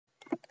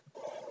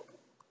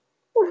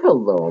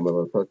Hello, all my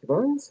little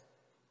Pokemons.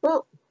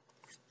 Well,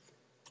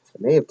 I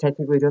may have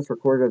technically just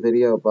recorded a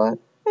video, but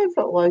I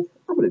felt like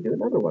I'm going to do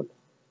another one.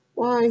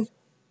 Why?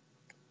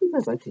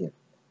 Because I can.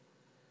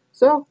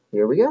 So,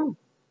 here we go.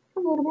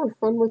 Have a little more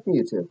fun with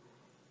Mewtwo.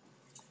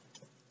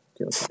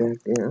 Just back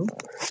down.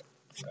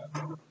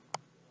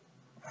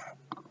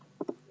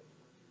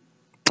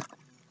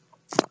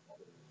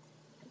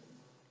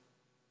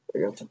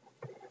 There we go.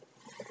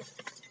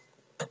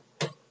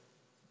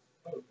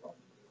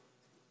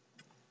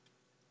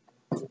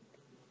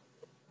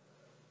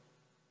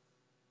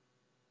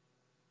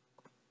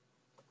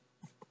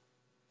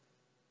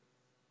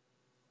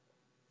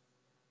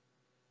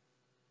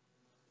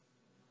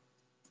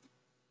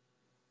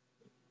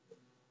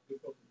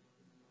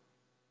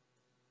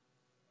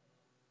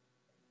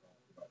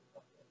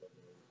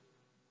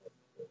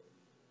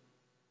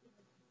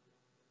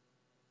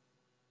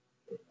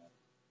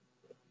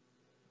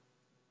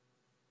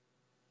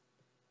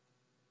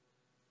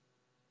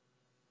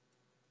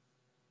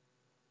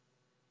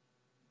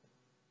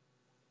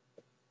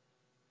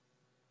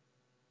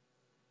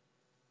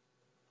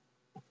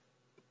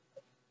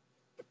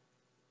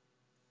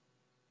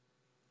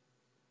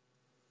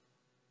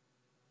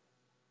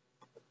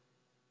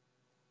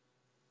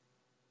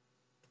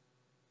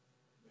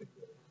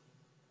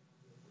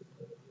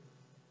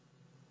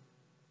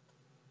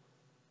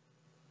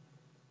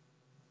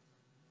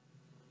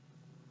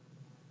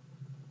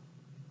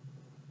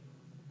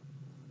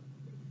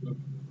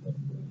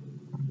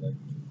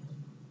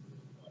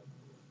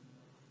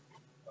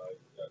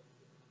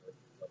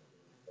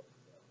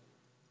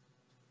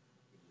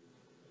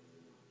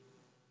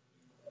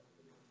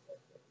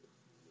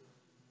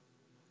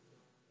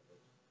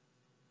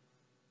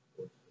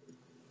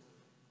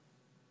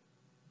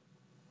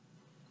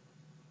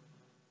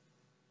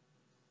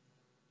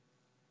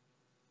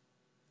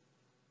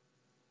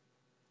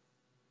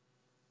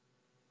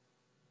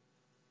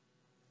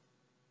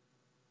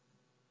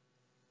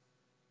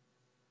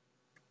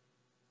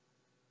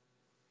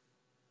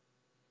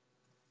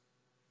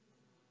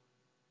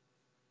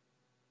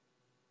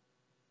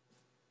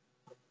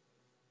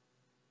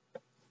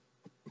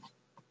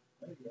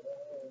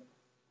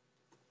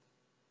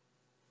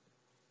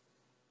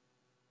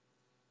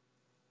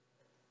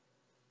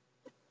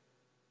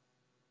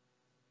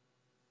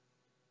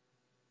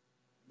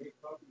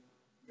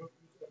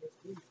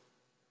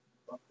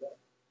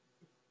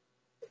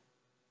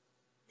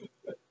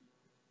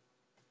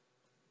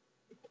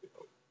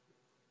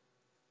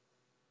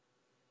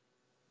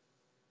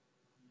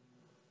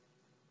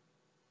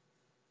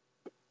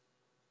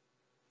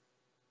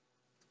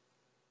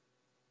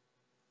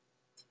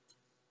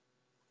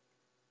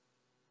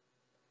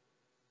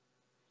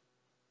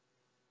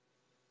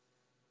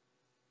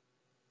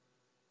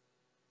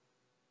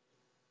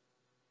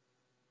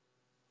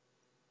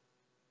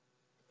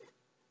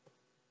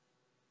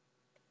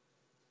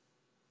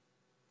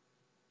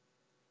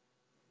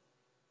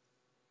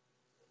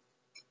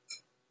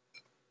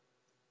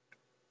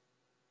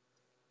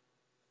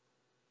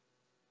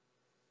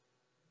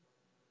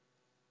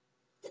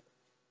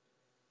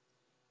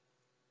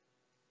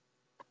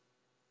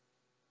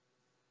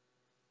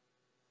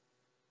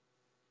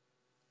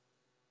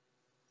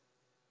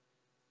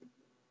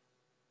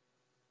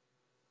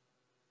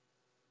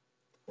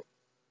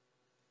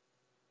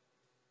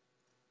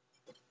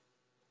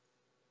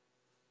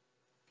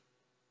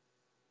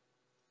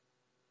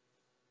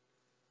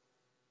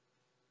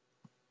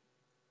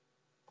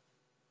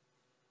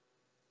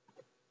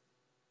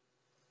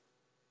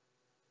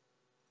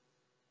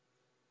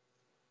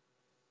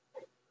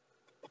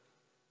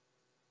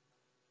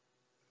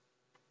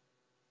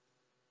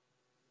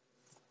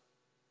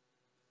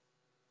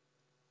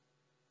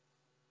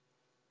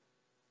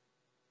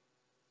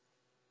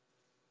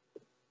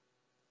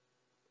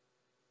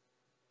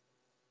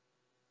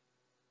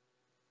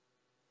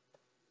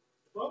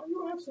 Well,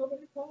 you have so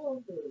many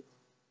characters.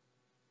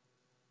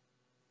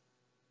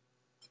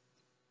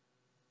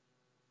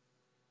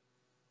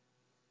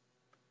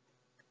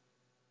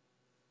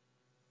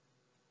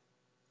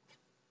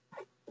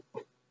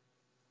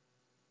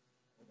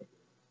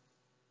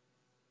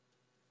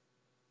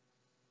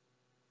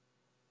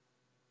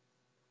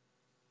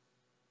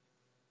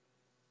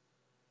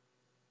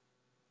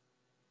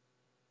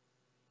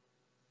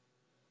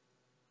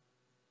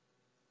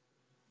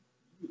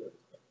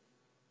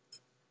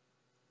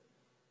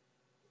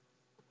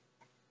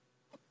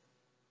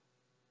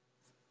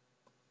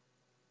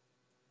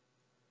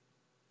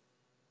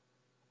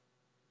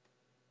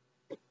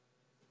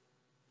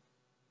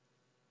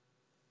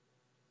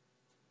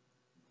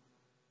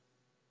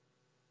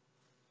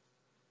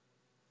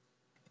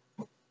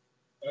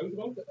 I was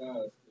about to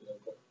ask,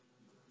 what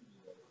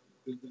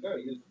because the guy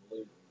is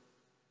Malaysian.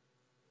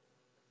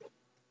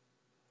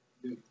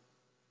 Dude,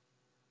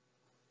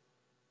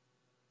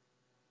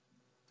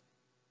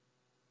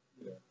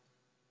 yeah.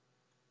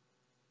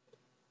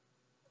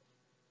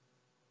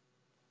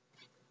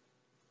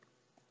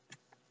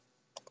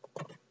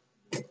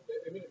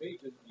 I mean, it may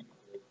just be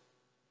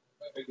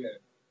because, again,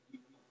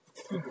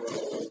 he grew up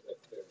with that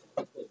there.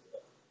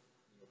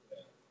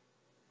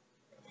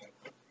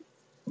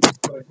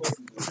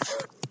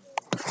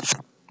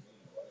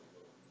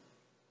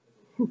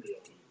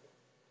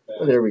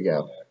 Oh, there we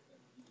go.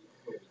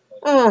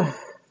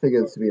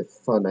 Figured this would be a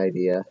fun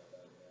idea.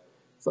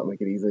 Something I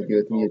could easily do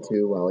with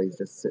Mewtwo while he's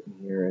just sitting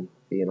here and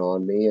being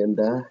on me, and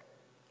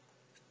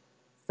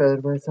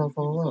feathered myself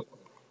all up.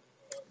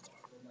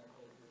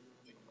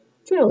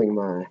 Channeling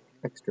my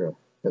extra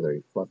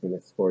feathery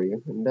fluffiness for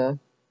you, and I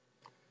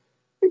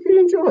think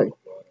you'd enjoy.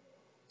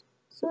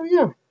 So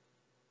yeah,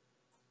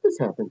 this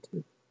happened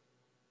too.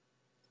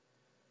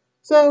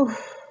 So,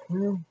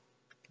 well,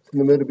 in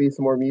the mood to be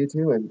some more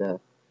Mewtwo, and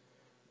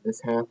this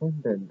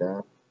happened, and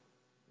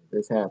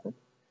this happened.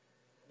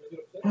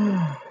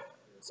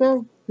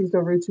 So, please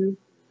don't forget to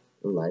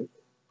like,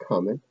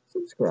 comment,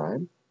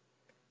 subscribe.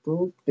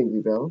 Little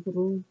dingly bell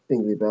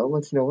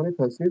lets you know when I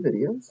post new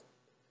videos.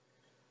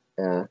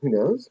 Who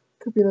knows?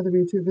 Could be another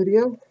Mewtwo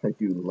video. I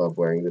do love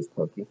wearing this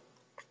Pokey.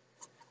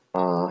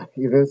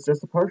 Even if it's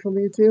just a partial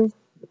Mewtwo,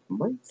 it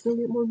might still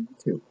get more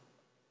Mewtwo.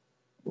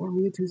 More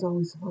Mewtwo's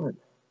always fun.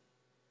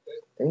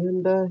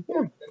 And,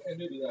 yeah.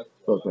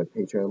 Both my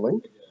Patreon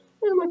link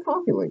and my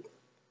Coffee link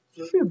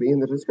should be in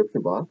the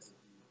description box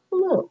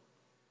below.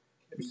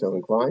 If you're so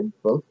inclined,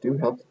 both do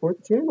help support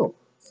the channel.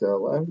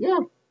 So, yeah.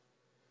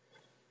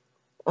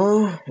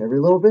 Every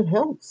little bit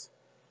helps.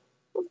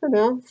 But for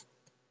now,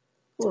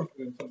 well,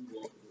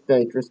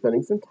 thank you for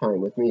spending some time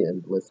with me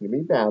and listening to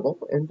me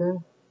babble,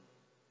 and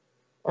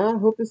I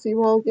hope to see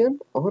you all again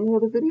on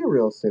another video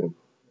real soon.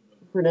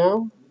 For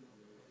now,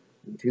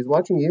 Mewtwo's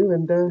watching you,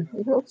 and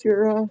it hopes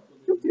you're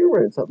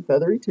wearing something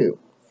feathery too.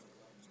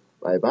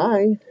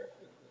 Bye-bye.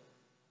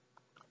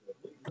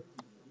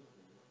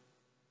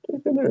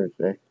 Take a nurse,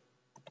 eh?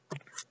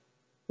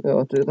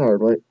 I'll do it the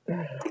hard way.